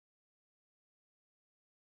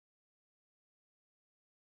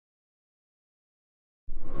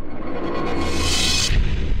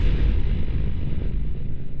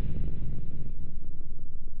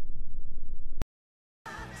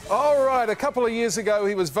All right, a couple of years ago,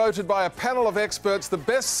 he was voted by a panel of experts the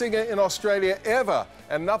best singer in Australia ever,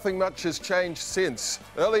 and nothing much has changed since.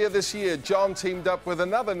 Earlier this year, John teamed up with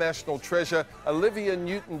another national treasure, Olivia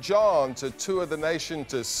Newton-John, to tour the nation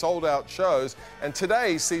to sold-out shows, and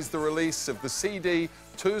today sees the release of the CD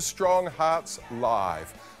Two Strong Hearts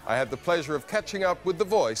Live. I had the pleasure of catching up with the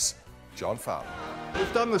voice, John Farnham.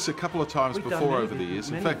 We've done this a couple of times before over the years.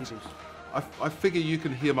 In fact, I figure you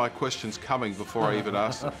can hear my questions coming before I even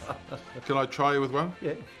ask them. Can I try you with one?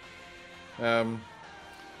 Yeah.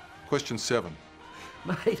 Question 7.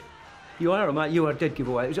 Mate, you are a mate. You are a dead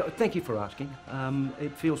giveaway. Thank you for asking.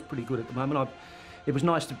 It feels pretty good at the moment. It was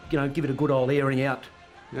nice to, give it a good old airing out.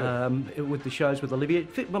 Yeah. With the shows with Olivia.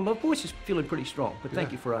 My voice is feeling pretty strong, but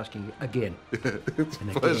thank you for asking again. It's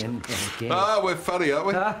and a pleasure. Again and again. Ah, we're funny, aren't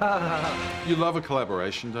we? You love a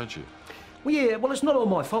collaboration, don't you? Well, yeah, well, it's not all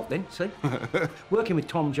my fault then, see? Working with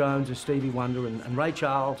Tom Jones and Stevie Wonder and Ray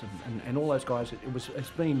Charles and all those guys, it's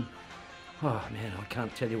been, oh man, I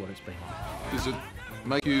can't tell you what it's been like. Does it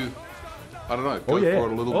make you, I don't know, go for it a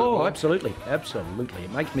little bit more? Oh, absolutely, absolutely.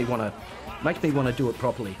 It makes me want to do it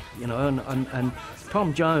properly, and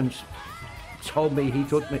Tom Jones told me he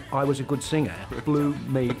thought I was a good singer. It blew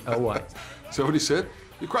me away. So what he said?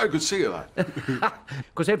 You're quite a good singer, though.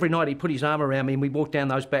 Because every night he put his arm around me and we walked down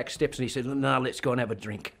those back steps and he said, "No, let's go and have a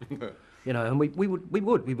drink." And we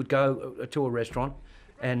would go to a restaurant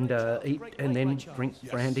and eat and then drink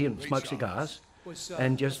brandy and smoke cigars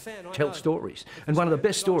and just tell stories. And one of the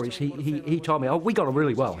best stories he told me, we got on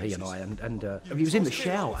really well, he and I, and he was in the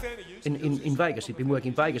shower in Vegas. He'd been working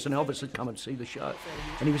in Vegas and Elvis had come and see the show.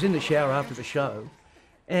 And he was in the shower after the show.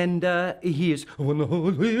 And he hears in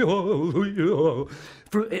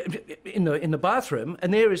the bathroom,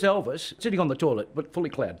 and there is Elvis sitting on the toilet, but fully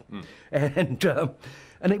clad, and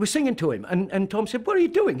he was singing to him. And Tom said, "What are you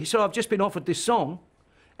doing?" He said, "I've just been offered this song,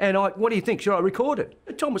 and what do you think? Should I record it?"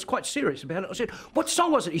 And Tom was quite serious about it. I said, "What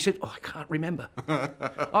song was it?" He said, "Oh, I can't remember."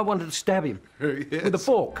 I wanted to stab him with a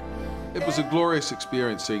fork. It was a glorious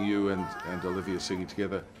experience seeing you and Olivia singing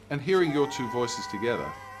together, and hearing your two voices together.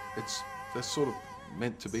 They're sort of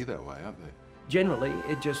meant to be that way, aren't they? Generally,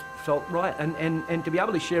 it just felt right, and to be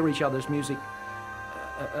able to share each other's music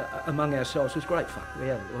among ourselves was great fun. We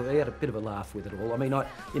had a bit of a laugh with it all. I mean,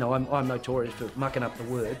 I'm notorious for mucking up the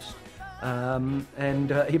words,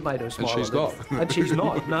 and it made her smile. And she's not. And she's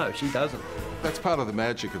not. No, she doesn't. That's part of the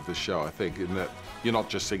magic of the show, I think, in that you're not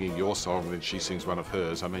just singing your song and then she sings one of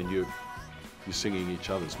hers. I mean, you're singing each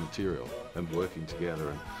other's material and working together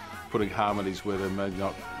and putting harmonies where there may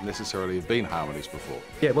not necessarily have been harmonies before.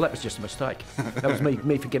 Yeah, well, that was just a mistake. That was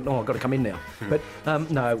me forgetting, I've got to come in now. But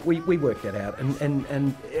no, we worked that out,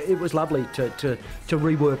 and it was lovely to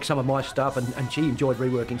rework some of my stuff, and she enjoyed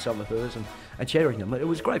reworking some of hers and sharing them. It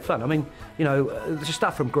was great fun. I mean, the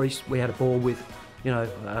stuff from Greece we had a ball with, you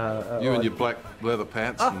and your black leather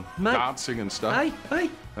pants and mate, dancing and stuff. Hey.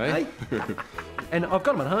 And I've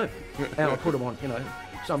got them at home, and I put them on,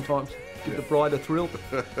 sometimes. Give the bride a thrill,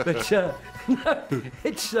 but no,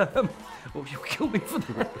 it's well, you'll kill me for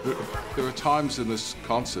that. There are times in this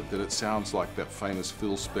concert that it sounds like that famous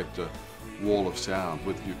Phil Spector wall of sound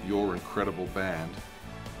with your incredible band,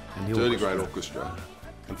 and Dirty Great Orchestra,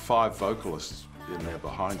 and 5 vocalists in there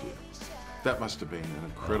behind you. That must have been an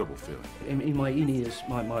incredible feeling. In my in-ears,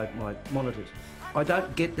 my monitors, I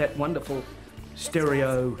don't get that wonderful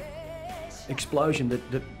stereo explosion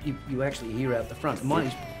that you actually hear out the front. Mine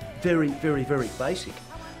is very, very, very basic.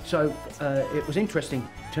 So it was interesting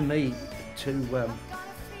to me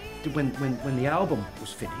when the album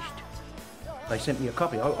was finished, they sent me a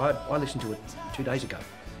copy. I listened to it 2 days ago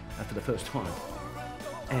for the first time.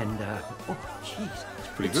 And, oh, jeez. It's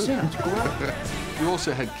pretty good. It sounds great. You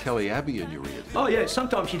also had Kelly Abbey in your ear. Oh, yeah.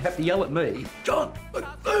 Sometimes she'd have to yell at me, "John,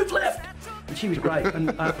 move left!" And she was great.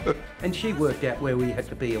 And she worked out where we had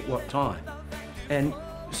to be at what time. And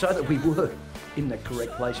so that we were in the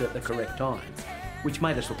correct place at the correct time, which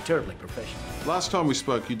made us look terribly professional. Last time we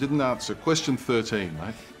spoke, you didn't answer question 13,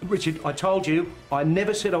 mate. Richard, I told you, I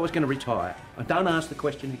never said I was going to retire. And don't ask the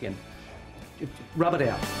question again. Rub it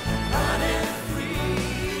out.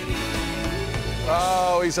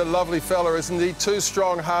 Oh, he's a lovely fella, isn't he? Two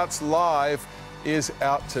Strong Hearts Live is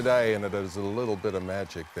out today, and it is a little bit of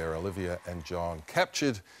magic there. Olivia and John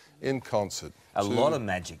captured in concert. A lot of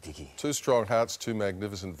magic, Dickie. Two strong hearts, two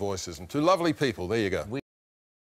magnificent voices, and two lovely people. There you go.